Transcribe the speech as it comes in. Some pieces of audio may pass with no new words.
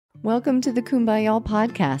Welcome to the Kumbaya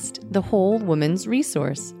podcast, the whole woman's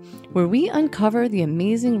resource, where we uncover the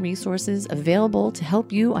amazing resources available to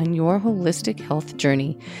help you on your holistic health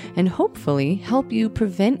journey and hopefully help you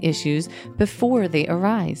prevent issues before they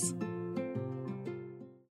arise.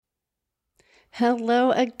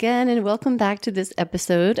 Hello again, and welcome back to this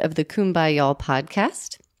episode of the Kumbaya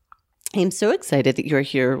podcast. I'm so excited that you're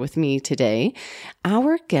here with me today.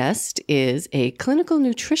 Our guest is a clinical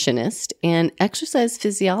nutritionist and exercise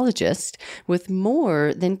physiologist with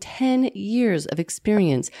more than 10 years of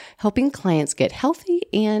experience helping clients get healthy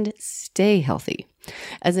and stay healthy.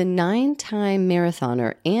 As a 9-time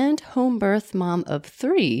marathoner and home birth mom of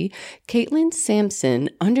 3, Caitlin Sampson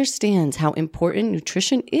understands how important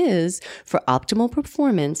nutrition is for optimal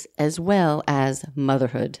performance as well as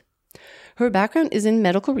motherhood. Her background is in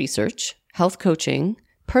medical research, health coaching,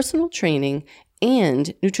 personal training,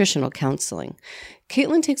 and nutritional counseling.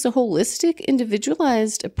 Caitlin takes a holistic,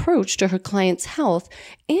 individualized approach to her clients' health,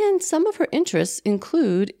 and some of her interests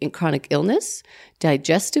include in chronic illness,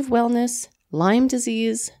 digestive wellness, Lyme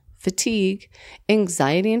disease, fatigue,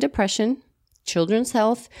 anxiety and depression, children's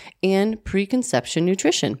health, and preconception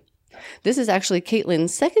nutrition. This is actually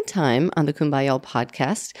Caitlin's second time on the Kumbaya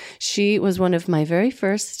podcast. She was one of my very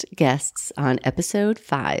first guests on episode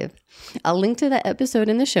 5. I'll link to that episode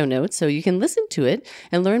in the show notes so you can listen to it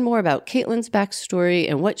and learn more about Caitlin's backstory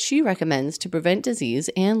and what she recommends to prevent disease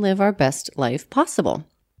and live our best life possible.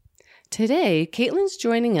 Today, Caitlin's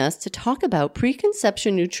joining us to talk about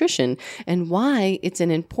preconception nutrition and why it's an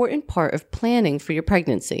important part of planning for your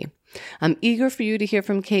pregnancy. I'm eager for you to hear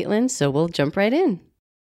from Caitlin, so we'll jump right in.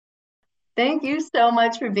 Thank you so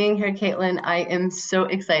much for being here, Caitlin. I am so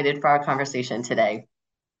excited for our conversation today.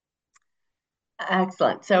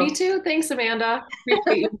 Excellent. Me too. Thanks, Amanda.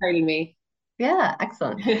 Appreciate you inviting me. Yeah,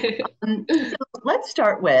 excellent. So let's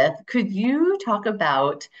start with, could you talk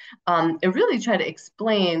about and really try to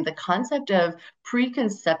explain the concept of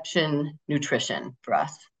preconception nutrition for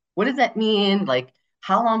us? What does that mean? Like,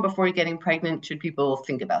 how long before getting pregnant should people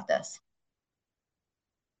think about this?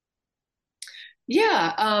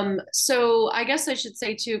 Yeah. So I guess I should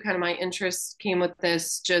say too, kind of my interest came with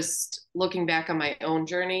this, just looking back on my own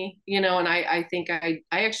journey, and I think I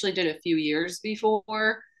actually did a few years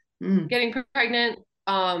before getting pregnant.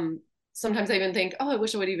 Sometimes I even think, oh, I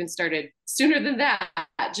wish I would even started sooner than that,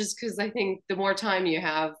 just because I think the more time you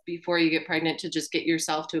have before you get pregnant to just get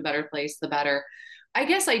yourself to a better place, the better. I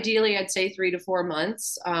guess ideally, I'd say 3 to 4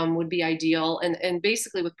 months would be ideal. And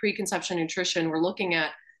basically with preconception nutrition, we're looking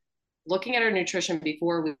at our nutrition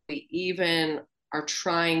before we even are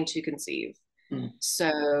trying to conceive.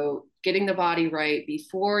 So getting the body right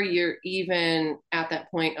before you're even at that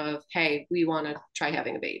point of, hey, we want to try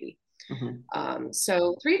having a baby.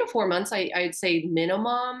 So 3 to 4 months, I'd say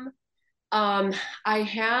minimum. I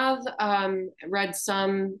have read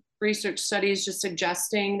some research studies just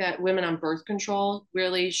suggesting that women on birth control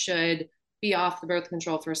really should be off the birth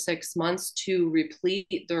control for 6 months to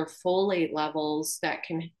replete their folate levels.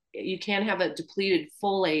 You can have a depleted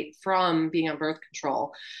folate from being on birth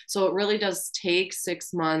control. So it really does take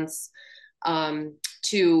 6 months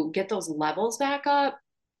to get those levels back up.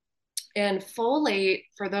 And folate,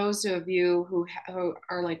 for those of you who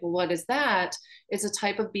are like, well, what is that? It's a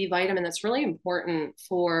type of B vitamin that's really important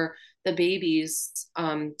for the baby's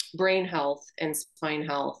brain health and spine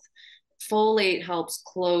health. Folate helps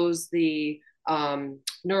close the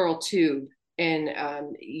neural tube and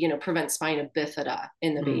prevent spina bifida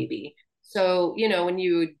in the baby. So when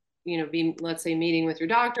you be, let's say, meeting with your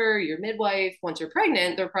doctor, your midwife, once you're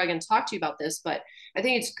pregnant, they're probably going to talk to you about this. But I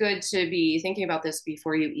think it's good to be thinking about this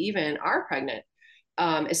before you even are pregnant,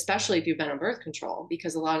 especially if you've been on birth control,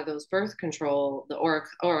 because a lot of those birth control, the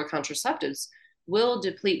oral contraceptives, will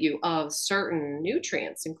deplete you of certain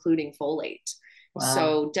nutrients, including folate. Wow.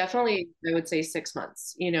 So definitely, I would say 6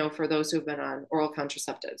 months, for those who've been on oral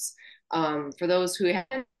contraceptives. For those who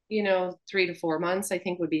haven't, 3 to 4 months, I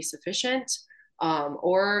think would be sufficient.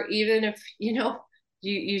 Or even if,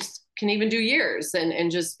 you can even do years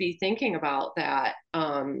and just be thinking about that,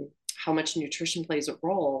 how much nutrition plays a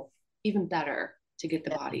role, even better to get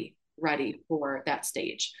the body ready for that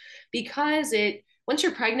stage. Because once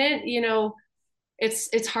you're pregnant,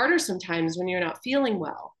 it's harder sometimes when you're not feeling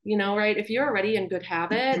well, right? If you're already in good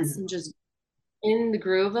habits and just in the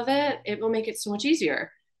groove of it, it will make it so much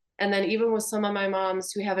easier. And then even with some of my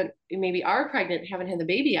moms who maybe are pregnant, haven't had the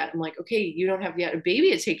baby yet, I'm like, okay, you don't have yet a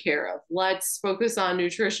baby to take care of. Let's focus on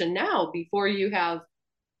nutrition now before you have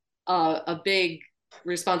a big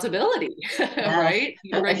responsibility, right?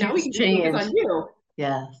 Right now we can focus on you.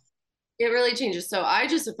 Yes. It really changes. So I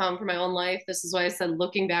just have found for my own life, this is why I said,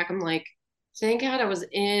 looking back, I'm like, thank God I was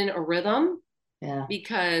in a rhythm, Yeah.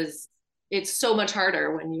 because it's so much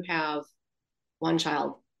harder when you have one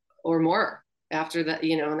child or more after that,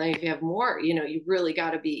 and then if you have more, you really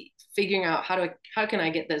got to be figuring out how can I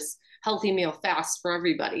get this healthy meal fast for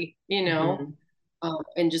everybody, Hmm.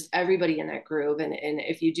 and just everybody in that groove. And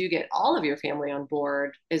if you do get all of your family on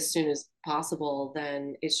board as soon as possible,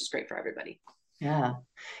 then it's just great for everybody. Yeah.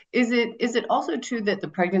 Is it also true that the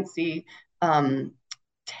pregnancy um,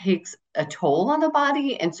 takes a toll on the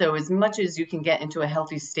body? And so as much as you can get into a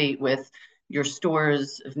healthy state with your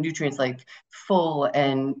stores of nutrients like full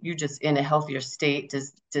and you just in a healthier state,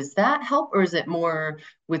 does that help? Or is it more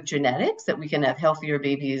with genetics that we can have healthier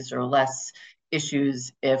babies or less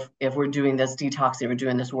issues if we're doing this detoxing, we're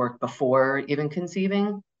doing this work before even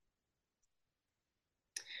conceiving?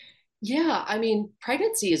 Yeah, I mean,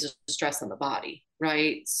 pregnancy is a stress on the body,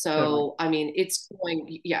 right? Totally. So, I mean,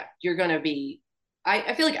 yeah, you're going to be,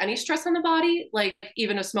 I feel like any stress on the body, like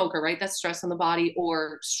even a smoker, right? That's stress on the body,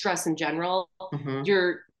 or stress in general, Hmm.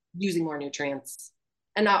 you're using more nutrients.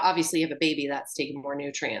 And now, obviously, you have a baby that's taking more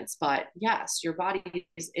nutrients, but yes, your body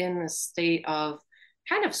is in a state of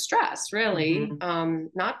kind of stress, really. Hmm.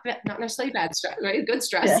 Not necessarily bad stress, right? Good Yeah.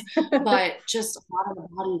 stress, but just a lot of the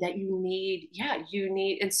body that you need. Yeah, you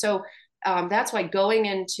need. And so that's why going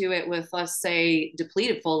into it with, let's say,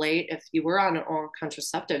 depleted folate, if you were on an oral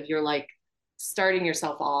contraceptive, you're like starting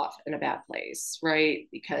yourself off in a bad place, right?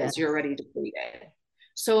 Because you're Yes. already depleted.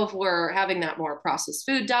 So if we're having that more processed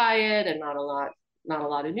food diet and not a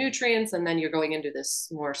lot of nutrients, and then you're going into this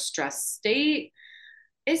more stress state,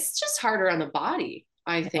 it's just harder on the body,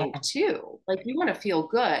 I think, Yeah. too. Like, you want to feel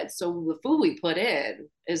good. So the food we put in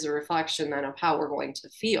is a reflection then of how we're going to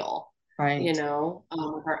feel, Right.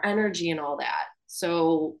 our energy and all that.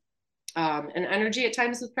 So, and energy at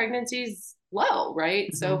times with pregnancy is low,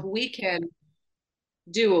 right? So if Hmm. we can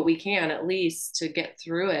do what we can at least to get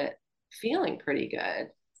through it feeling pretty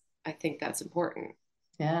good, I think that's important.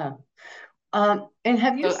 Yeah. And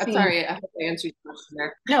have you So I'm seen, sorry, I hope I answered your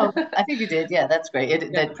question no, there. I think you did. Yeah, that's great. Yeah,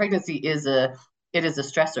 That pregnancy is a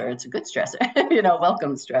stressor. It's a good stressor,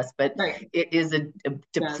 welcome stress, but right. it is a Yes.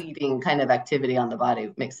 depleting kind of activity on the body.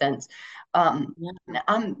 It makes sense. Um,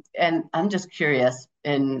 Yeah. and I'm just curious,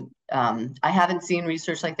 and I haven't seen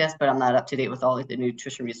research like this, but I'm not up to date with all of the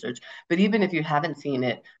nutrition research. But even if you haven't seen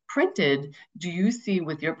it printed, do you see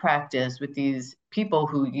with your practice with these people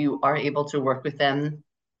who you are able to work with them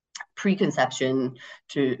preconception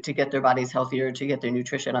to get their bodies healthier, to get their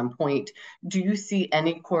nutrition on point, do you see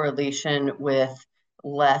any correlation with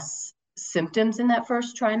less symptoms in that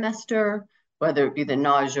first trimester, whether it be the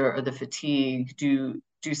nausea or the fatigue? Do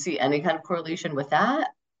you see any kind of correlation with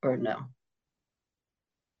that or no?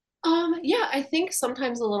 Yeah, I think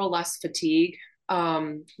sometimes a little less fatigue.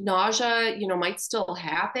 Nausea, might still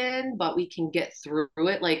happen, but we can get through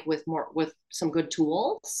it like with some good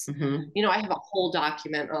tools. Hmm. I have a whole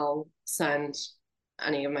document I'll send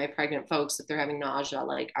any of my pregnant folks if they're having nausea,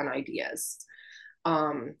 like on ideas.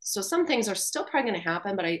 So some things are still probably going to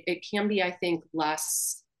happen, but it can be, I think,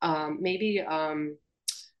 less, maybe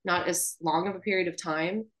not as long of a period of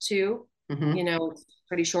time too. Hmm. It's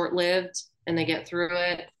pretty short lived and they get through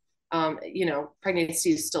it.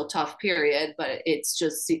 Pregnancy is still tough, period, but it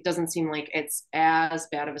doesn't seem like it's as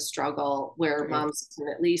bad of a struggle where Great. moms can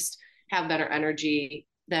at least have better energy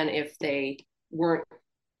than if they weren't,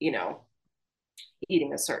 you know,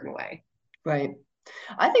 eating a certain way. Right.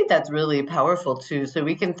 I think that's really powerful too. So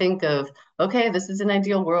we can think of, okay, this is an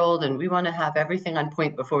ideal world and we want to have everything on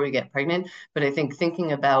point before we get pregnant. But I think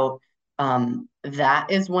thinking about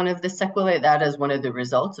that is one of the sequelae, that is one of the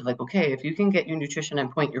results of like, okay, if you can get your nutrition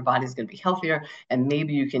on point, your body's going to be healthier. And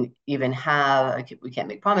maybe you can even have, like, we can't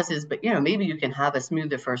make promises, but maybe you can have a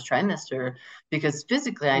smoother first trimester because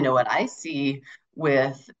physically, I know what I see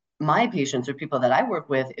with my patients or people that I work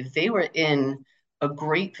with, if they were in a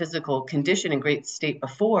great physical condition and great state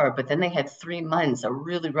before, but then they had 3 months, a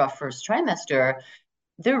really rough first trimester,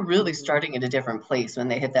 they're really Mm-hmm. starting at a different place when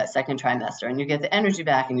they hit that second trimester and you get the energy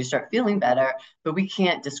back and you start feeling better. But we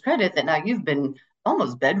can't discredit that now you've been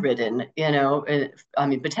almost bedridden, I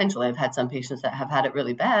mean, potentially, I've had some patients that have had it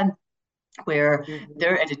really bad where Mm-hmm.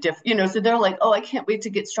 they're at a so they're like, oh, I can't wait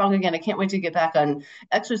to get strong again. I can't wait to get back on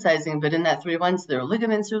exercising. But in that 3 months, their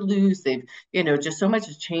ligaments are loose. They've, just so much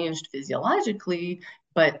has changed physiologically.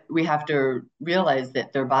 But we have to realize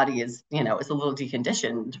that their body is a little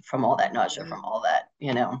deconditioned from all that nausea, Yeah. from all that,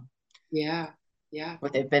 Yeah. Yeah.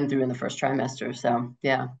 what they've been through in the first trimester. So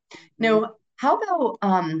yeah. Mm-hmm. No, how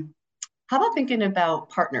about thinking about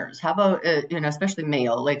partners? How about especially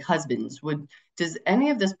male, like husbands? Does any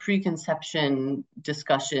of this preconception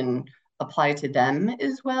discussion apply to them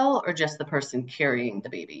as well, or just the person carrying the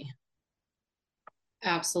baby?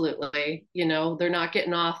 Absolutely. They're not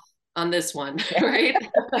getting off on this one, Yeah. right?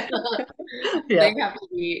 Yeah. They have to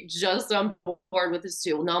be just on board with this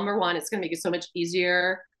too. Number one, it's going to make it so much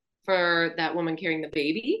easier for that woman carrying the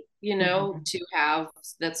baby, Mhm. to have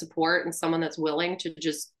that support and someone that's willing to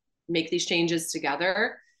just make these changes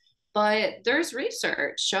together. But there's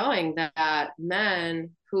research showing that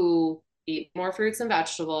men who eat more fruits and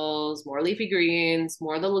vegetables, more leafy greens,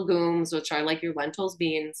 more the legumes, which are like your lentils,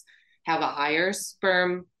 beans, have a higher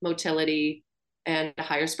sperm motility and a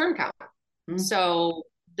higher sperm count. Mhm. So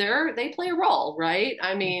they play a role, right?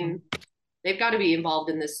 I mean, Mhm. they've got to be involved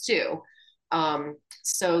in this too.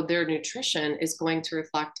 So their nutrition is going to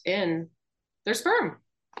reflect in their sperm,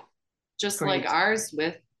 just like Great. ours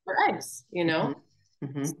with our eggs. Mhm.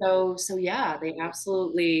 Mhm. So yeah, they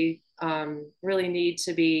absolutely really need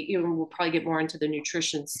to be, we'll probably get more into the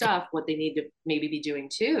nutrition stuff, what they need to maybe be doing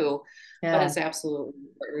too, but Yeah. it's absolutely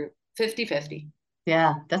important. 50-50.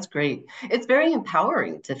 Yeah, that's great. It's very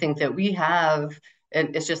empowering to think that we have,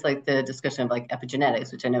 and it's just like the discussion of like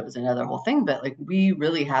epigenetics, which I know is another whole thing, but like we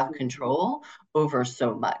really have control over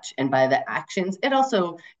so much. And by the actions,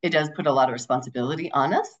 it does put a lot of responsibility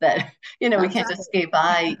on us that, we That's can't just skate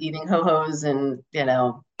by eeting ho-hos and,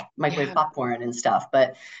 microwave yeah. popcorn and stuff.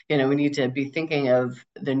 But, we need to be thinking of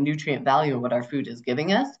the nutrient value of what our food is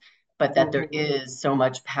giving us, but that there Mhm. is so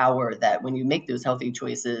much power that when you make those healthy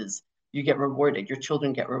choices, you get rewarded, your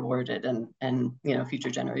children get rewarded, and future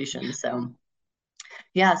generations. So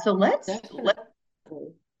yeah, so Definitely.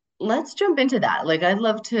 let's jump into that. Like I'd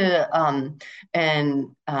love to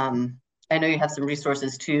and I know you have some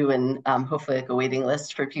resources too, and hopefully like a waiting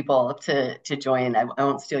list for people to join. I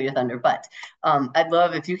won't steal your thunder, but I'd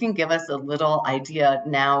love if you can give us a little idea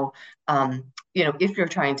now. If you're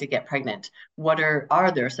trying to get pregnant,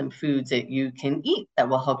 are there some foods that you can eat that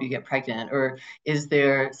will help you get pregnant, or is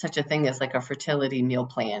there such a thing as like a fertility meal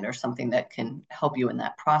plan or something that can help you in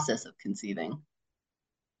that process of conceiving?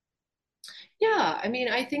 Yeah, I mean,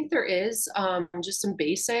 I think there is just some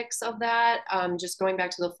basics of that. Just going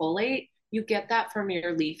back to the folate, you get that from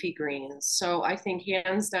your leafy greens. So I think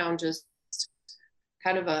hands down, just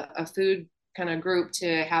kind of a food kind of group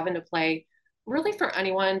to have into play, really for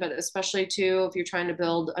anyone, but especially too if you're trying to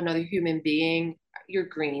build another human being, your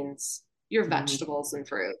greens, your Mhm. vegetables and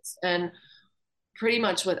fruits. And pretty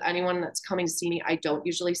much with anyone that's coming to see me, I don't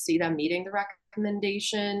usually see them meeting the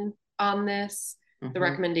recommendation on this. The Mhm.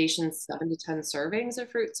 recommendation is 7 to 10 servings of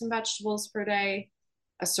fruits and vegetables per day.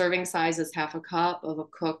 A serving size is half a cup of a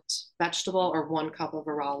cooked vegetable or 1 cup of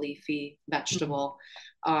a raw leafy Mhm. vegetable.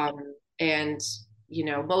 And,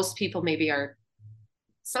 most people maybe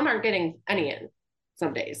some aren't getting any in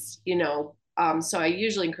some days. So I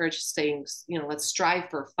usually encourage staying, let's strive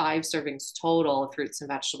for 5 servings total of fruits and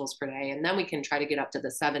vegetables per day. And then we can try to get up to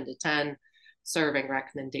the 7 to 10 serving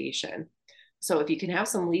recommendation. So if you can have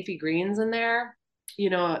some leafy greens in there,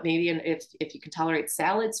 maybe if you can tolerate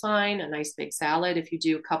salads, fine, a nice big salad. If you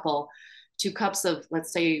do 2 cups of,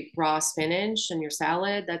 let's say, raw spinach in your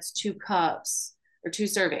salad, that's 2 cups or 2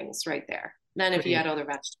 servings right there. Then if you add Great. other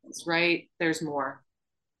vegetables, right, there's more.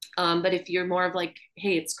 But if you're more of like,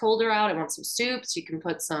 hey, it's colder out, I want some soups, you can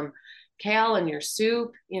put some kale in your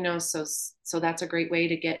soup, so that's a great way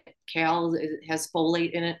to get kale. It has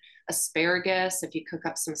folate in it. Asparagus, if you cook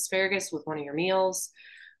up some asparagus with one of your meals.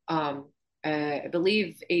 Um, I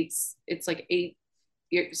believe it's like 8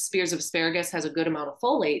 spears of asparagus has a good amount of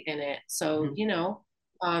folate in it. So,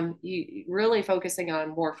 Mhm. you really focusing on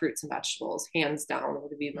more fruits and vegetables, hands down,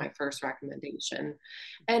 would be my first recommendation.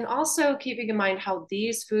 And also keeping in mind how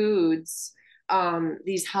these foods,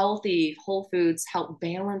 these healthy whole foods, help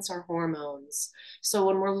balance our hormones. So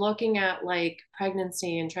when we're looking at like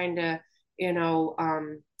pregnancy and trying to, you know,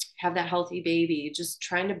 um, have that healthy baby, just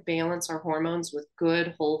trying to balance our hormones with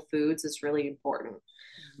good whole foods is really important.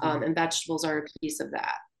 Mhm. And vegetables are a piece of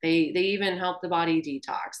that. They even help the body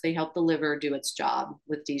detox. They help the liver do its job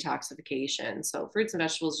with detoxification. So fruits and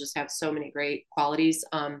vegetables just have so many great qualities.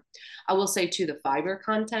 I will say too, the fiber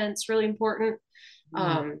content's really important.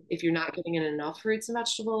 Mhm. If you're not getting in enough fruits and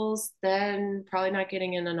vegetables, then probably not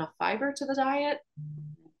getting in enough fiber to the diet.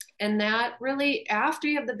 And that really, after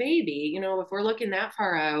you have the baby, if we're looking that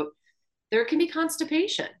far out, there can be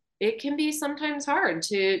constipation. It can be sometimes hard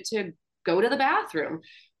to go to the bathroom.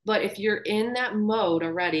 But if you're in that mode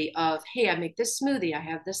already of, hey, I make this smoothie, I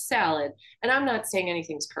have this salad, and I'm not saying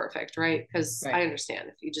anything's perfect, right? Because Right. I understand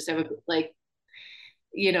if you just have I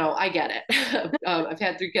get it. I've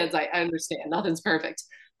had 3 kids. I understand nothing's perfect.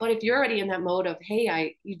 But if you're already in that mode of,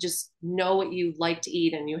 hey, you just know what you like to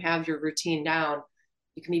eat and you have your routine down,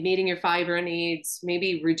 you can be meeting your fiber needs,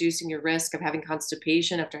 maybe reducing your risk of having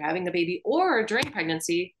constipation after having the baby or during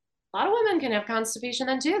pregnancy. A lot of women can have constipation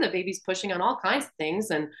then too. The baby's pushing on all kinds of things.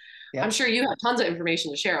 And Yeah. I'm sure you have tons of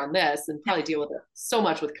information to share on this and probably deal with it so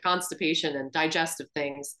much with constipation and digestive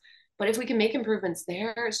things. But if we can make improvements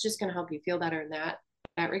there, it's just going to help you feel better in that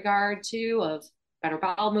regard too, of better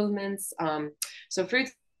bowel movements. So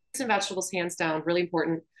fruits and vegetables, hands down, really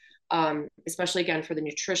important, especially again for the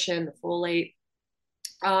nutrition, the folate.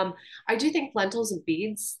 I do think lentils and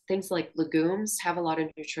beans, things like legumes, have a lot of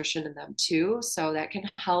nutrition in them too. So that can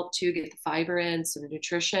help to get the fiber in, some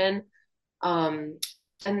nutrition. Um,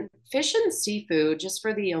 and fish and seafood, just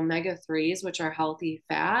for the omega 3s, which are healthy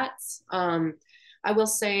fats. I will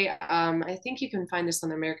say, I think you can find this on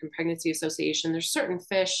the American Pregnancy Association. There's certain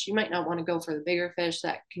fish, you might not want to go for the bigger fish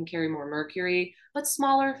that can carry more mercury, but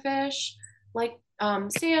smaller fish like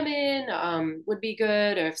salmon would be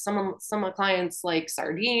good. Or if some of clients like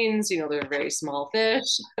sardines, they're very small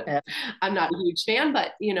fish. Yeah. I'm not a huge fan,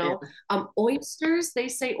 but Yeah. oysters, they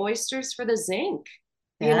say oysters for the zinc.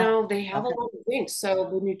 Yeah. They have a Okay. lot of zinc. So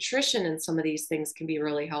the nutrition in some of these things can be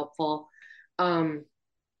really helpful. Um,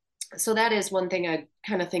 so that is one thing I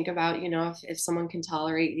kind of think about, if someone can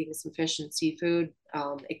tolerate eating some fish and seafood,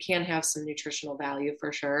 it can have some nutritional value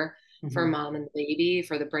for sure for Mm-hmm. mom and the baby,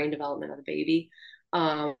 for the brain development of the baby.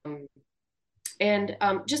 Um, and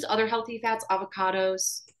just other healthy fats,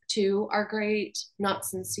 avocados too are great.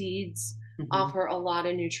 Nuts and seeds Mm-hmm. offer a lot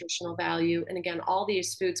of nutritional value. And again, all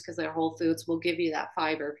these foods, because they're whole foods, will give you that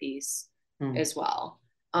fiber piece Mm. as well.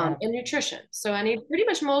 Yeah. And nutrition. So any pretty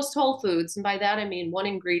much most whole foods, and by that I mean one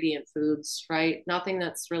ingredient foods, right? Nothing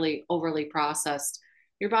that's really overly processed.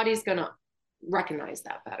 Your body's gonna recognize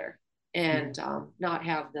that better Mm-hmm. and not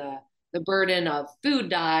have the burden of food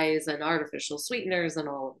dyes and artificial sweeteners and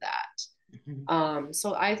all of that. Mm-hmm.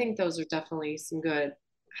 So I think those are definitely some good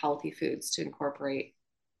healthy foods to incorporate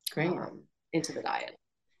Great. into the diet.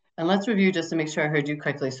 And let's review just to make sure I heard you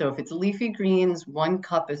correctly. So if it's leafy greens, 1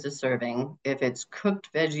 cup is a serving. If it's cooked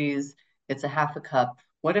veggies, it's a half a cup.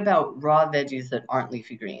 What about raw veggies that aren't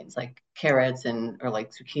leafy greens, like carrots and or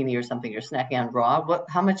like zucchini or something you're snacking on raw?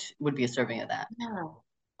 How much would be a serving of that?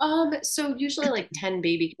 Yeah. So usually like 10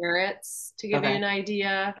 baby carrots to give you Okay. an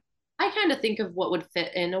idea. I kind of think of what would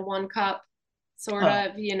fit in a 1 cup, sort Oh,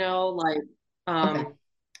 of, like okay.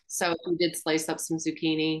 so if you did slice up some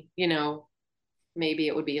zucchini, maybe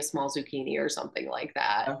it would be a small zucchini or something like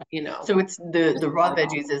that, Okay. So it's just the raw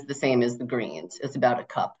veggies is the same as the greens. It's about a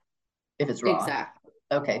cup if it's raw. exactly.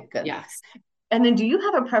 Okay, good. Yes. And then do you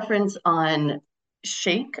have a preference on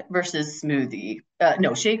shake versus smoothie?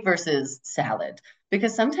 No, shake versus salad.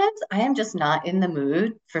 Because sometimes I am just not in the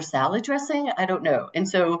mood for salad dressing. I don't know. And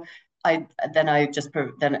so I just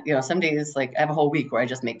then some days like I have a whole week where I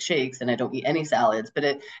just make shakes and I don't eat any salads. But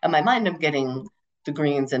in my mind I'm getting the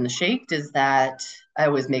greens and the shake. Does that I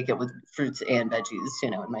always make it with fruits and veggies,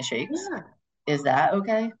 in my shakes. Yeah. Is that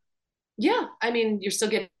okay? Yeah. I mean, you're still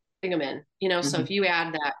getting them in, so Hmm. if you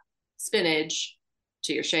add that spinach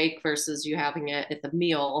to your shake versus you having it at the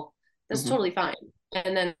meal, that's Hmm. totally fine.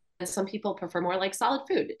 And then some people prefer more like solid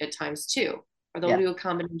food at times too, or they'll Yeah. do a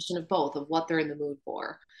combination of both of what they're in the mood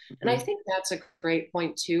for. And I Hmm. think that's a great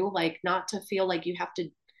point too, like not to feel like you have to,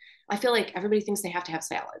 I feel like everybody thinks they have to have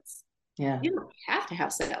salads. Yeah. You don't have to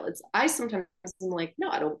have salads. I sometimes am like, no,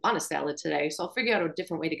 I don't want a salad today. So I'll figure out a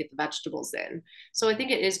different way to get the vegetables in. So I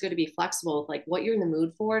think it is good to be flexible with like what you're in the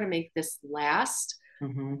mood for to make this last,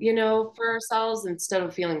 Hmm. for ourselves instead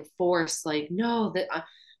of feeling forced, like, no, that,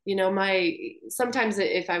 my, sometimes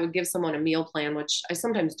if I would give someone a meal plan, which I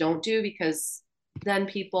sometimes don't do because then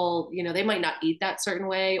people, they might not eat that certain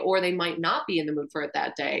way or they might not be in the mood for it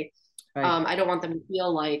that day. Right. I don't want them to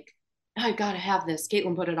feel like I gotta have this.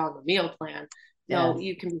 Caitlin put it on the meal plan. No, Yes.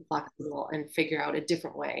 you can be flexible and figure out a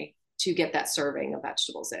different way to get that serving of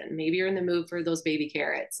vegetables in. Maybe you're in the mood for those baby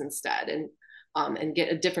carrots instead, and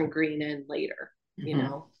get a different green in later. You Hmm.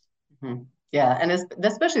 know. Hmm. Yeah, and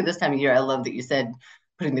especially this time of year, I love that you said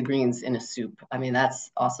putting the greens in a soup. I mean,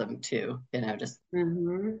 that's awesome too. Just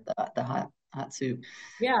Mm-hmm. the hot soup.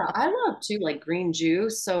 Yeah, I love too, like green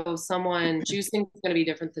juice. So someone juicing is going to be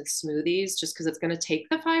different than smoothies just because it's going to take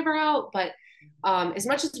the fiber out. But as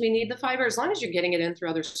much as we need the fiber, as long as you're getting it in through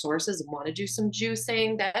other sources and want to do some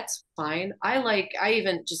juicing, that's fine. I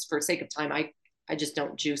even just for sake of time, I just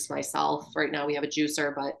don't juice myself. Right now we have a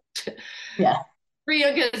juicer, but Yeah. for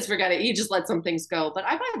young kids, forget it. You just let some things go. But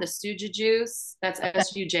I buy the Suja juice. That's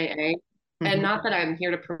Suja. And Hmm. not that I'm here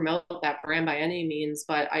to promote that brand by any means,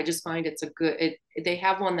 but I just find it's a good. They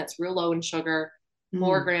have one that's real low in sugar,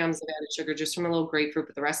 four Mm. grams of added sugar just from a little grapefruit,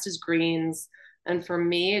 but the rest is greens. And for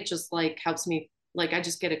me, it just like helps me Like I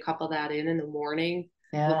just get a cup of that in the morning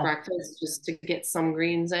with Yeah. breakfast just to get some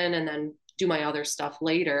greens in and then do my other stuff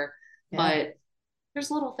later. Yeah. But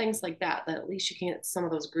there's little things like that that at least you can get some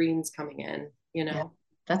of those greens coming in, you Yeah. know.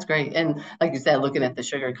 That's great. And like you said, looking at the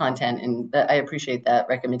sugar content, and I appreciate that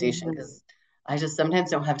recommendation Mhm. because I just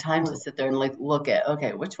sometimes don't have time to Oh, sit there and like look at,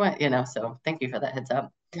 okay, which one, so thank you for that heads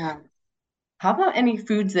up. yeah. How about any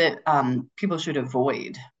foods that people should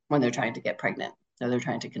avoid when they're trying to get pregnant or they're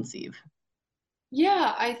trying to conceive?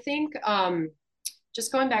 Yeah, I think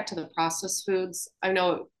just going back to the processed foods, I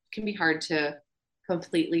know it can be hard to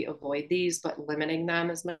completely avoid these, but limiting them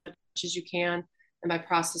as much as you can. And by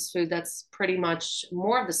processed food, that's pretty much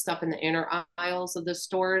more of the stuff in the inner aisles of the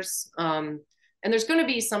stores. And there's going to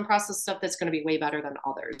be some processed stuff that's going to be way better than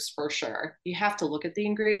others for sure. You have to look at the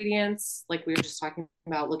ingredients, like we were just talking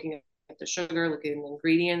about, looking at the sugar, looking at the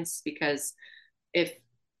ingredients, because if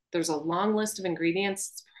there's a long list of ingredients,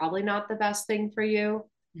 it's probably not the best thing for you.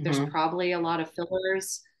 There's Hmm. probably a lot of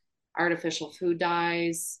fillers, artificial food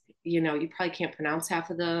dyes. You probably can't pronounce half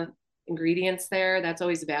of the ingredients there. That's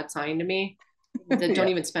always a bad sign to me. That don't Yeah,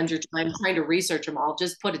 even spend your time trying to research them all.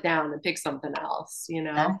 Just put it down and pick something else.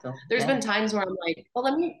 exactly. There's Yeah. been times where I'm like, well,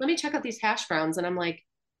 let me check out these hash browns, and I'm like,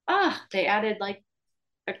 they added like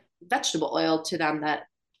a vegetable oil to them that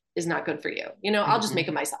is not good for you. I'll just make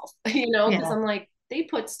Hmm. it myself, because Yeah. I'm like, they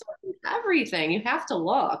put stuff in everything. You have to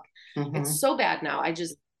look. It's Hmm. so bad now. I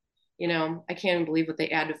can't even believe what they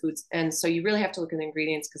add to foods. And so you really have to look at the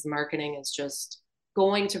ingredients because marketing is just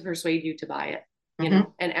going to persuade you to buy it, Hmm.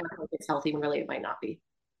 and act like it's healthy when really it might not be.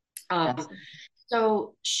 Um, Absolutely.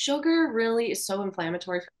 so sugar really is so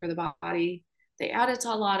inflammatory for the body. They add it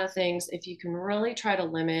to a lot of things. If you can really try to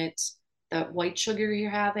limit the white sugar you're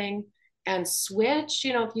having and switch,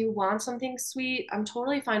 if you want something sweet, I'm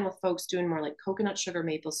totally fine with folks doing more like coconut sugar,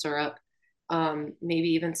 maple syrup, maybe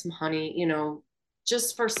even some honey,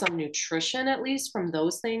 just for some nutrition, at least from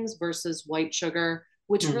those things versus white sugar,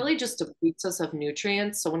 which Mm. really just depletes us of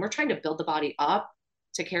nutrients. So when we're trying to build the body up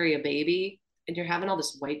to carry a baby, and you're having all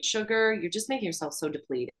this white sugar, you're just making yourself so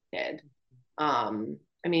depleted.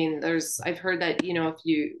 I mean, I've heard that, if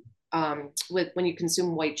you, when you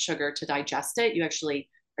consume white sugar to digest it, you actually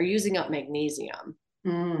are using up magnesium.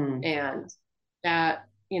 Mm. And that,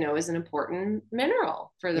 is an important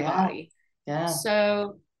mineral for the Yeah. body. Yeah.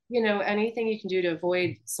 So, anything you can do to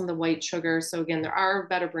avoid some of the white sugar. So again, there are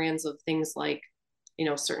better brands of things like,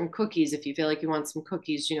 certain cookies. If you feel like you want some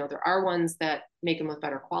cookies, there are ones that make them with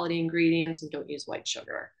better quality ingredients and don't use white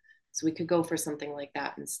sugar. So we could go for something like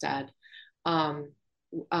that instead. Um,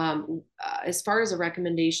 as far as a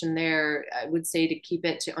recommendation there, I would say to keep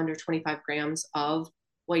it to under 25 grams of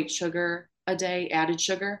white sugar a day, added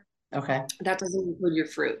sugar. Okay. That doesn't include your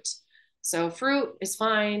fruit. So fruit is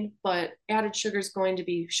fine, but added sugar is going to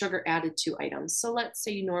be sugar added to items. So let's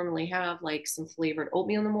say you normally have like some flavored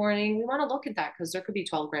oatmeal in the morning. We want to look at that because there could be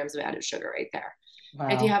 12 grams of added sugar right there.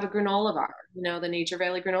 If you Wow. have a granola bar, the Nature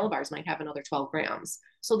Valley granola bars might have another 12 grams.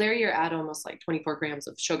 So there you're at almost like 24 grams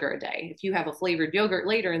of sugar a day. If you have a flavored yogurt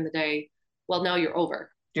later in the day, well, now you're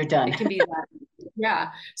over. You're done. It can be that.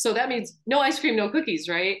 Yeah. So that means no ice cream, no cookies,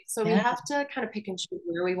 right? So we Yeah. have to kind of pick and choose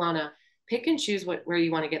where we want to pick and choose where you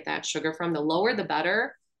want to get that sugar from. The lower, the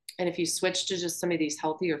better. And if you switch to just some of these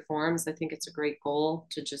healthier forms, I think it's a great goal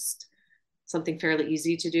to just something fairly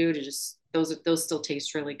easy to do to just those still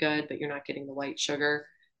taste really good, but you're not getting the white sugar.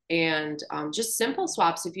 And just simple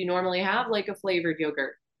swaps. If you normally have like a flavored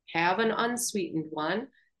yogurt, have an unsweetened one,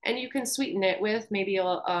 and you can sweeten it with maybe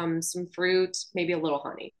some fruit, maybe a little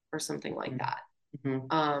honey or something like that. Mm-hmm.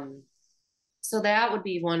 Um, so that would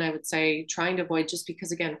be one I would say trying to avoid, just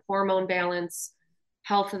because again, hormone balance,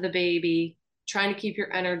 health of the baby, trying to keep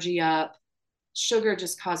your energy up. Sugar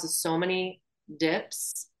just causes so many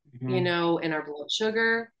dips, Mm-hmm. in our blood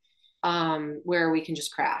sugar, where we can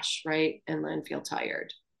just crash, right? And then feel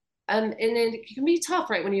tired. And then it can be tough,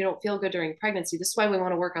 right? When you don't feel good during pregnancy. This is why we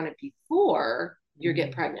want to work on it before you get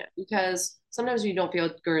Mm-hmm. pregnant, because sometimes when you don't feel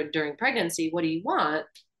good during pregnancy, what do you want?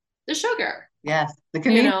 The sugar, Yes. The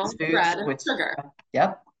convenience the foods, bread and which, the sugar.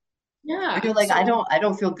 yep. Or Yeah. you're like, I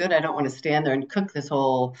don't feel good. I don't want to stand there and cook this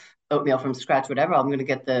whole oatmeal from scratch, whatever. I'm going to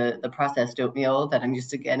get the processed oatmeal that I'm used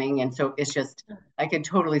to getting. And so it's just, I can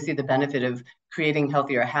totally see the benefit of creating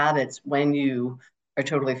healthier habits when you are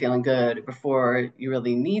totally feeling good before you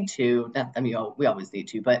really need to. Not, I mean, we always need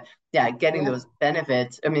to, but yeah, getting Yeah. those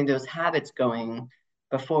benefits, I mean, those habits going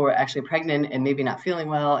before we're actually pregnant and maybe not feeling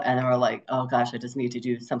well. And then we're like, oh gosh, I just need to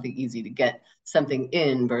do something easy to get something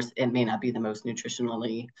in versus it may not be the most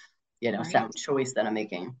nutritionally Right. sound choice that I'm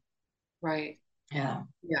making. Right. Yeah.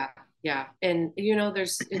 Yeah. Yeah. And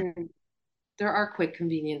there's there are quick,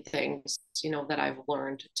 convenient things, that I've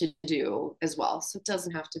learned to do as well. So it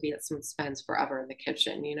doesn't have to be that someone spends forever in the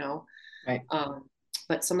kitchen. Right. Um,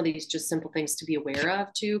 but some of these just simple things to be aware of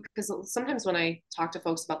too, because sometimes when I talk to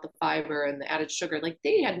folks about the fiber and the added sugar, like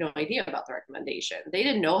they had no idea about the recommendation. They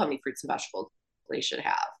didn't know how many fruits and vegetables they should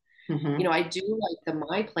have. Mm-hmm. I do like the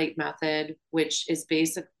My Plate method, which is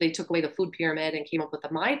basic. They took away the food pyramid and came up with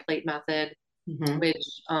the My Plate method, Mm-hmm. which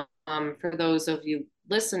for those of you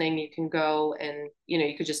listening, you can go and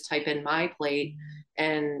you could just type in My Plate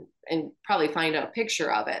and probably find a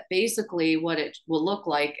picture of it. Basically, what it will look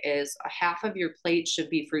like is a half of your plate should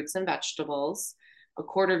be fruits and vegetables, a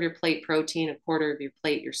quarter of your plate protein, a quarter of your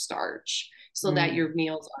plate your starch, so that Mm-hmm. your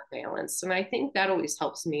meals are balanced. And I think that always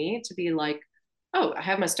helps me to be like, oh, I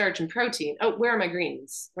have my starch and protein. Oh, where are my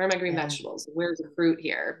greens? Where are my green Yeah. vegetables? Where's the fruit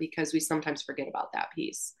here? Because we sometimes forget about that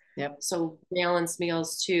piece. Yep. So balanced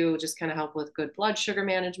meals too, just kind of help with good blood sugar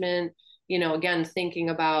management. Again, thinking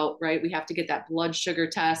about, right, we have to get that blood sugar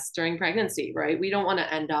test during pregnancy, right? We don't want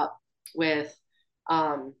to end up with,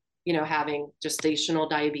 having gestational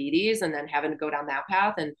diabetes and then having to go down that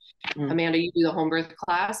path. And Mm. Amanda, you do the home birth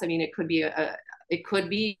class. I mean, it could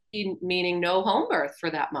be meaning no home birth for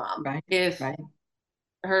that mom Right. if Right.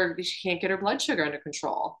 she can't get her blood sugar under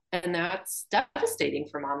control, and that's devastating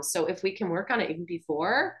for moms. So if we can work on it even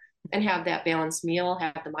before and have that balanced meal,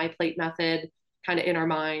 have the My Plate method kind of in our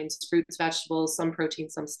minds, fruits, vegetables, some protein,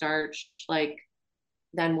 some starch, like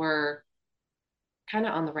then we're kind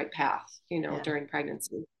of on the right path, Yeah. during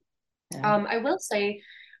pregnancy. Yeah. I will say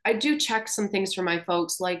I do check some things for my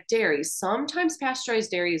folks, like dairy. Sometimes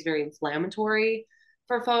pasteurized dairy is very inflammatory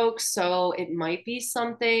for folks, so it might be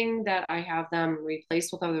something that I have them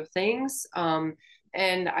replace with other things.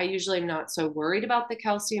 And I usually am not so worried about the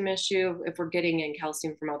calcium issue if we're getting in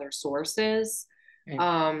calcium from other sources.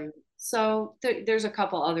 Right. So there's a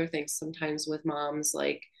couple other things sometimes with moms,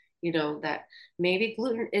 like, that maybe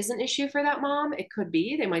gluten is an issue for that mom. It could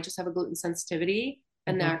be, they might just have a gluten sensitivity.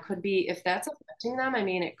 And Mm-hmm. that could be, if that's affecting them, I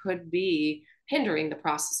mean, it could be hindering the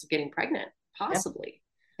process of getting pregnant, Yep. possibly.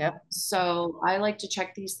 Yep. So I like to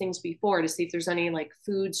check these things before to see if there's any like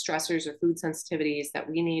food stressors or food sensitivities that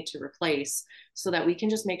we need to replace, so that we can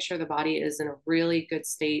just make sure the body is in a really good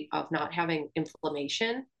state of not having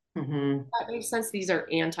inflammation. Mm-hmm. That makes sense. These are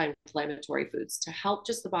anti-inflammatory foods to help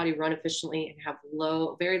just the body run efficiently and have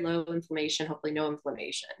very low inflammation, hopefully no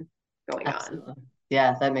inflammation going on. Absolutely.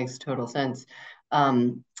 Yeah, that makes total sense.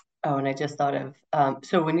 Um, oh, and I just thought of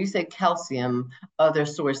so when you say calcium, other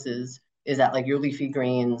sources, is that like your leafy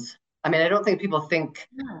greens? I mean, I don't think people think,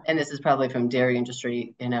 Yeah. and this is probably from dairy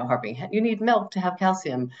industry, harping, you need milk to have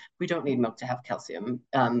calcium. We don't need milk to have calcium.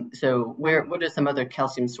 So what are some other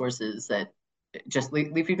calcium sources that just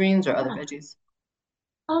leafy greens or other Yeah. veggies?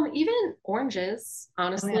 Even oranges, Oh yeah.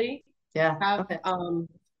 honestly, Yeah. have Okay.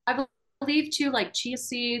 I believe too, like chia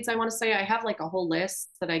seeds. I want to say I have like a whole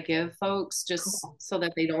list that I give folks just Cool. so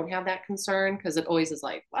that they don't have that concern, because it always is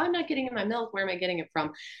like, well, I'm not getting in my milk. Where am I getting it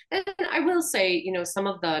from? And I will say, some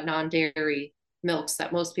of the non-dairy milks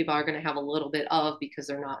that most people are going to have a little bit of because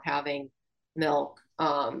they're not having milk,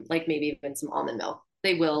 like maybe even some almond milk,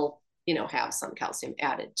 they will, have some calcium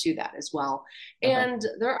added to that as well. Okay. And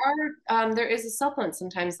there is a supplement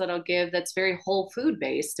sometimes that I'll give that's very whole food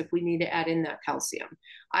based if we need to add in that calcium.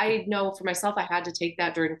 I know for myself, I had to take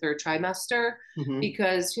that during third trimester Mm-hmm.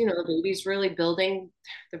 because, the baby's really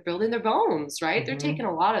they're building their bones, right? They're Mm-hmm. taking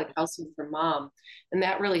a lot of calcium from mom. And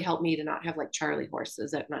that really helped me to not have like Charlie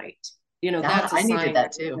horses at night. Ah, That's a I needed sign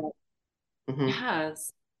that that too. Mm-hmm.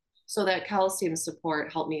 has. So that calcium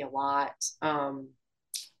support helped me a lot.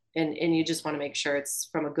 And you just want to make sure it's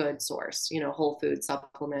from a good source, whole food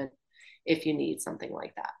supplement if you need something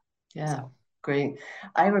like that. Yeah, So great.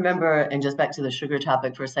 I remember, and just back to the sugar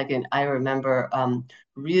topic for a second, I remember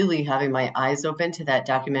really having my eyes open to that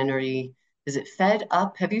documentary. Is it Fed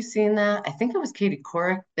Up? Have you seen that? I think it was Katie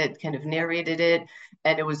Couric that kind of narrated it,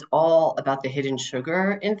 and it was all about the hidden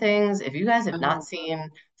sugar in things. If you guys have not um, seen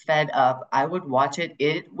Fed Up, I would watch it.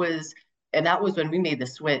 It was, and that was when we made the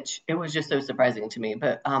switch. It was just so surprising to me.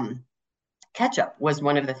 But ketchup was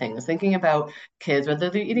one of the things. Thinking about kids, whether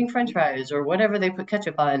they're eating French fries or whatever they put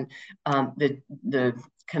ketchup on, the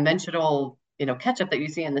conventional ketchup that you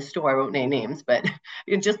see in the store. I won't name names, but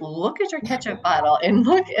you just look at your ketchup bottle and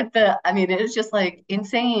look at the. I mean, it's just like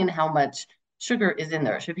insane how much sugar is in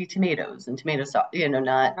there. It should be tomatoes and tomato sauce,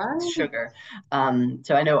 not right. sugar.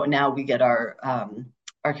 So I know now we get our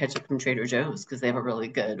ketchup from Trader Joe's because they have a really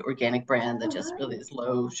good organic brand that Oh, just really right. is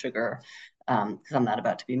low sugar because I'm not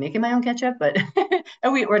about to be making my own ketchup, but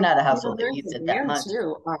and we're not a household that There's eats a it that brand much.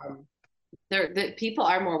 too. The people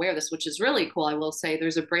are more aware of this, which is really cool. I will say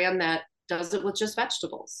there's a brand that does it with just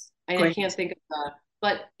vegetables. I can't Great. think of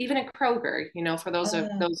but even at Kroger, for those of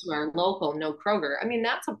Uh, those who are local, know Kroger. I mean,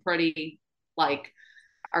 that's a pretty like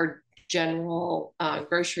our general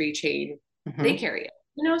grocery chain. They mhm. carry it,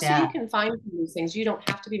 so you Yeah. can find these things. You don't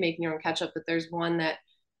have to be making your own ketchup, but there's one that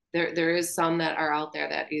there is some that are out there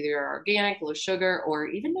that either are organic, low sugar, or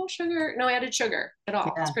even no sugar, no added sugar at all.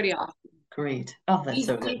 It's Yeah. pretty awesome. Great. Oh, that's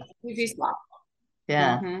so good. Easy swap.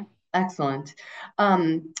 Yeah. Mm-hmm. Excellent.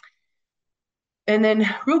 Um, And then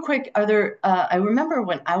real quick, I remember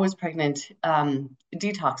when I was pregnant,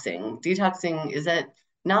 detoxing. Detoxing, is that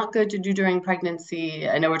not good to do during pregnancy?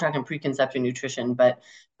 I know we're talking preconception nutrition, but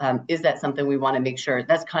is that something we want to make sure?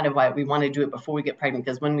 That's kind of why we want to do it before we get pregnant,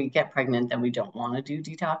 because when we get pregnant, then we don't want to do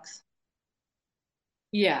detox.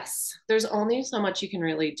 Yes, there's only so much you can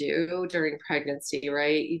really do during pregnancy,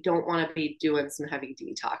 right? You don't want to be doing some heavy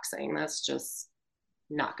detoxing. That's just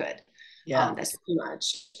not good. Yeah. That's too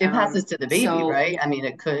much. It passes to the baby, So right? yeah, I mean,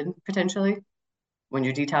 it could potentially, when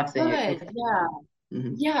you're detoxing, it can. good. Yeah.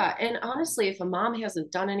 Mhm. Yeah. And honestly, if a mom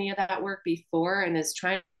hasn't done any of that work before and is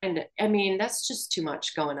trying to, I mean, that's just too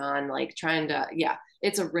much going on. Like trying to, yeah,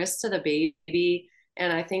 it's a risk to the baby.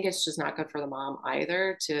 And I think it's just not good for the mom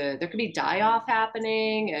either there could be die off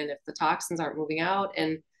happening. And if the toxins aren't moving out,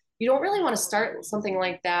 and you don't really want to start something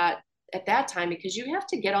like that at that time because you have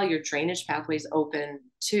to get all your drainage pathways open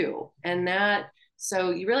too.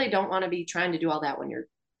 So you really don't want to be trying to do all that when you're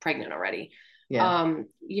pregnant already. Yeah.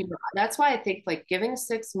 That's why I think like giving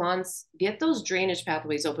 6 months, get those drainage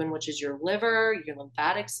pathways open, which is your liver, your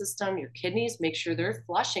lymphatic system, your kidneys, make sure they're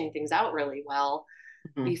flushing things out really well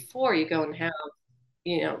Mhm. before you go and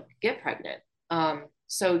get pregnant.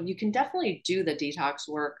 So you can definitely do the detox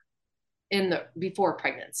work in the before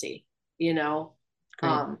pregnancy, you know.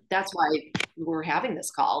 Great. That's why we're having this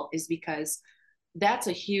call is because that's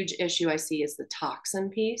a huge issue I see is the toxin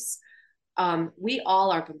piece. We all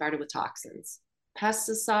are bombarded with toxins,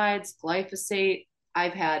 pesticides, glyphosate.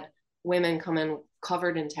 I've had women come in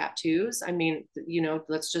covered in tattoos. I mean,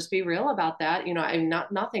 let's just be real about that. I'm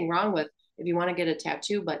not nothing wrong with if you want to get a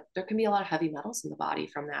tattoo, but there can be a lot of heavy metals in the body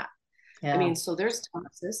from that. I Yeah. mean, so there's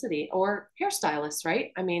toxicity or hairstylists,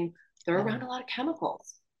 right? I mean, they're Yeah. around a lot of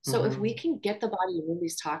chemicals. So if we Hmm. can get the body to move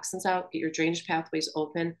these toxins out, get your drainage pathways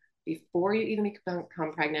open before you even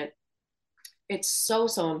become pregnant, it's so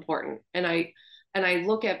so important. And I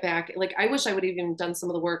look at back like I wish I would have even done some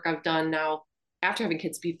of the work I've done now after having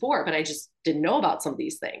kids before, but I just didn't know about some of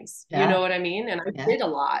these things. You Yeah. know what I mean? And I Yeah. did a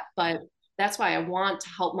lot, but that's why I want to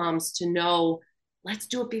help moms to know, let's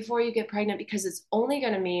do it before you get pregnant because it's only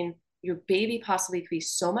going to mean your baby possibly could be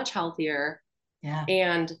so much healthier. Yeah.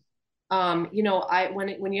 And I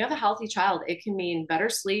when you have a healthy child, it can mean better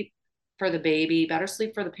sleep for the baby, better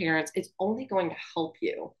sleep for the parents. It's only going to help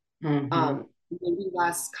you. Hmm. Maybe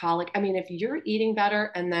less colic. I mean, if you're eating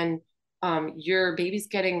better and then your baby's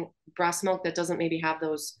getting breast milk that doesn't maybe have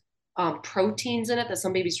those proteins in it that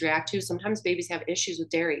some babies react to, sometimes babies have issues with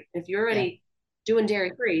dairy. If you're Yeah. already doing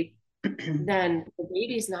dairy free, then the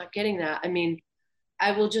baby's not getting that. I mean,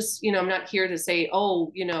 I will just, I'm not here to say,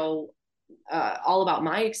 oh, all about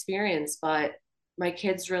my experience, but my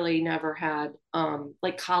kids really never had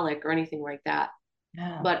like colic or anything like that.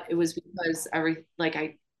 Yeah. But it was because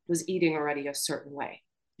I was eating already a certain way,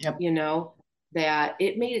 Yep. you know, that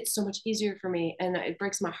it made it so much easier for me. And it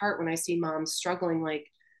breaks my heart when I see moms struggling. Like,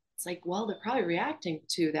 it's like, well, they're probably reacting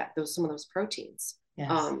to some of those proteins. Yes.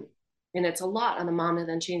 Um, and it's a lot on the mom to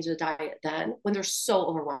then change the diet then when they're so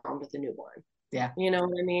overwhelmed with the newborn. Yeah. You know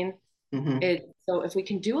what I mean? Hmm. So if we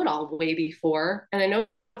can do it all way before, and I know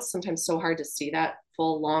it's sometimes so hard to see that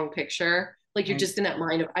full long picture, like you're Right. just in that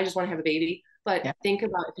mind of I just want to have a baby. But Yeah. think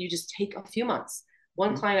about if you just take a few months.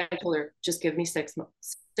 One Mhm. client I told her, just give me 6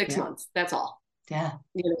 months. Six Yeah. months. That's all. Yeah.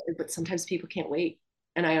 But sometimes people can't wait.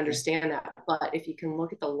 And I Yeah. understand that. But if you can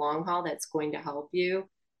look at the long haul that's going to help you,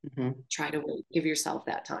 Hmm. try to wait. Give yourself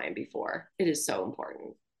that time before. It is so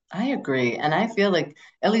important. I agree. And I feel like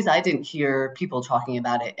at least I didn't hear people talking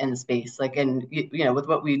about it in the space. Like, and with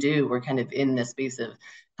what we do, we're kind of in the space of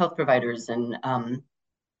health providers and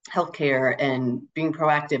healthcare and being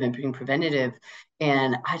proactive and being preventative.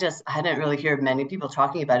 And I didn't really hear many people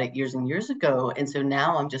talking about it years and years ago. And so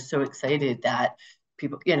now I'm just so excited that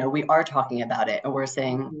people, we are talking about it and we're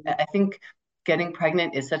saying, Mhm. I think getting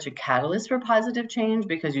pregnant is such a catalyst for positive change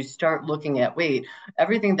because you start looking at, wait,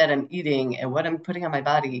 everything that I'm eating and what I'm putting on my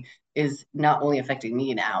body is not only affecting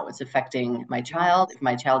me now, it's affecting my child. If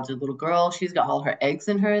my child's a little girl, she's got all her eggs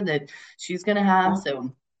in her that she's going to have.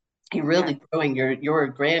 So you're Yeah. really growing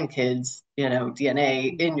your grandkids,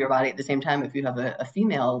 DNA in your body at the same time if you have a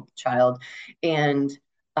female child. And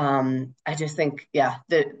I just think, yeah,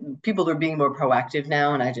 that people are being more proactive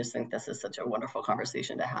now, and I just think this is such a wonderful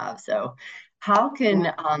conversation to have. So, how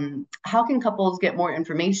can couples get more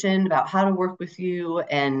information about how to work with you,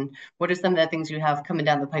 and what are some of the things you have coming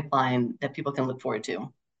down the pipeline that people can look forward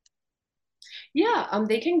to? Yeah,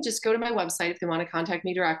 they can just go to my website if they want to contact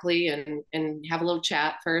me directly and have a little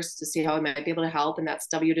chat first to see how I might be able to help. And that's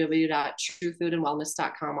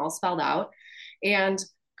www.truefoodandwellness.com, all spelled out. And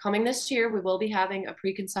coming this year, we will be having a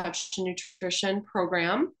preconception nutrition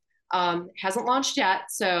program. Hasn't launched yet,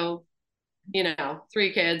 so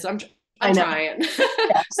 3 kids. I I'm know. trying.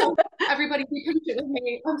 Yeah. So everybody be patient with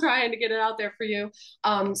me. I'm trying to get it out there for you.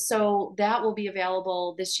 So that will be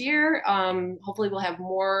available this year. Hopefully we'll have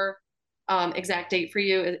more exact date for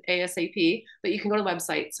you ASAP, but you can go to the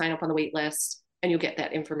website, sign up on the wait list, and you'll get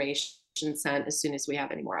that information sent as soon as we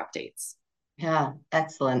have any more updates. Yeah,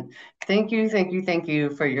 excellent. Thank you, thank you, thank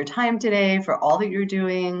you for your time today, for all that you're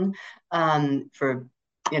doing, for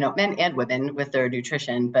men and women with their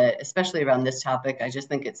nutrition, but especially around this topic. I just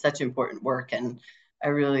think it's such important work, and I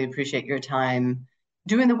really appreciate your time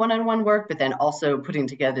doing the one-on-one work, but then also putting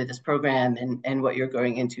together this program and what you're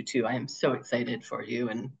going into too. I am so excited for you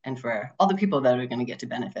and for all the people that are going to get to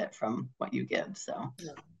benefit from what you give. So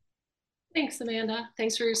thanks, Amanda.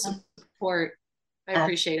 Thanks for your support. I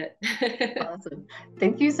appreciate it. Awesome.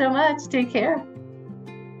 Thank you so much. Take care.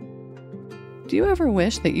 Do you ever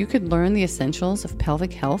wish that you could learn the essentials of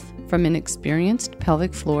pelvic health from an experienced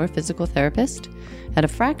pelvic floor physical therapist at a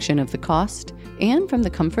fraction of the cost and from the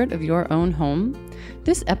comfort of your own home?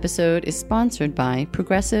 This episode is sponsored by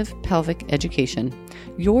Progressive Pelvic Education,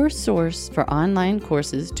 your source for online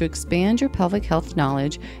courses to expand your pelvic health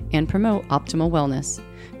knowledge and promote optimal wellness.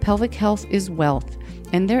 Pelvic health is wealth,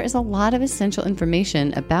 and there is a lot of essential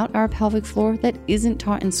information about our pelvic floor that isn't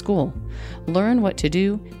taught in school. Learn what to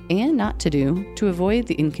do and not to do to avoid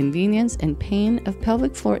the inconvenience and pain of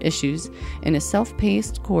pelvic floor issues in a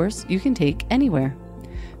self-paced course you can take anywhere.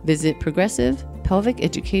 Visit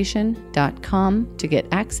progressivepelviceducation.com to get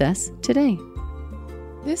access today.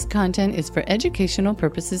 This content is for educational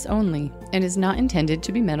purposes only and is not intended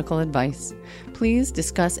to be medical advice. Please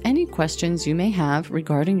discuss any questions you may have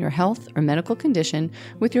regarding your health or medical condition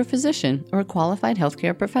with your physician or a qualified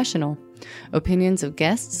healthcare professional. Opinions of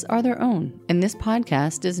guests are their own, and this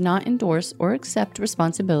podcast does not endorse or accept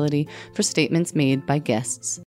responsibility for statements made by guests.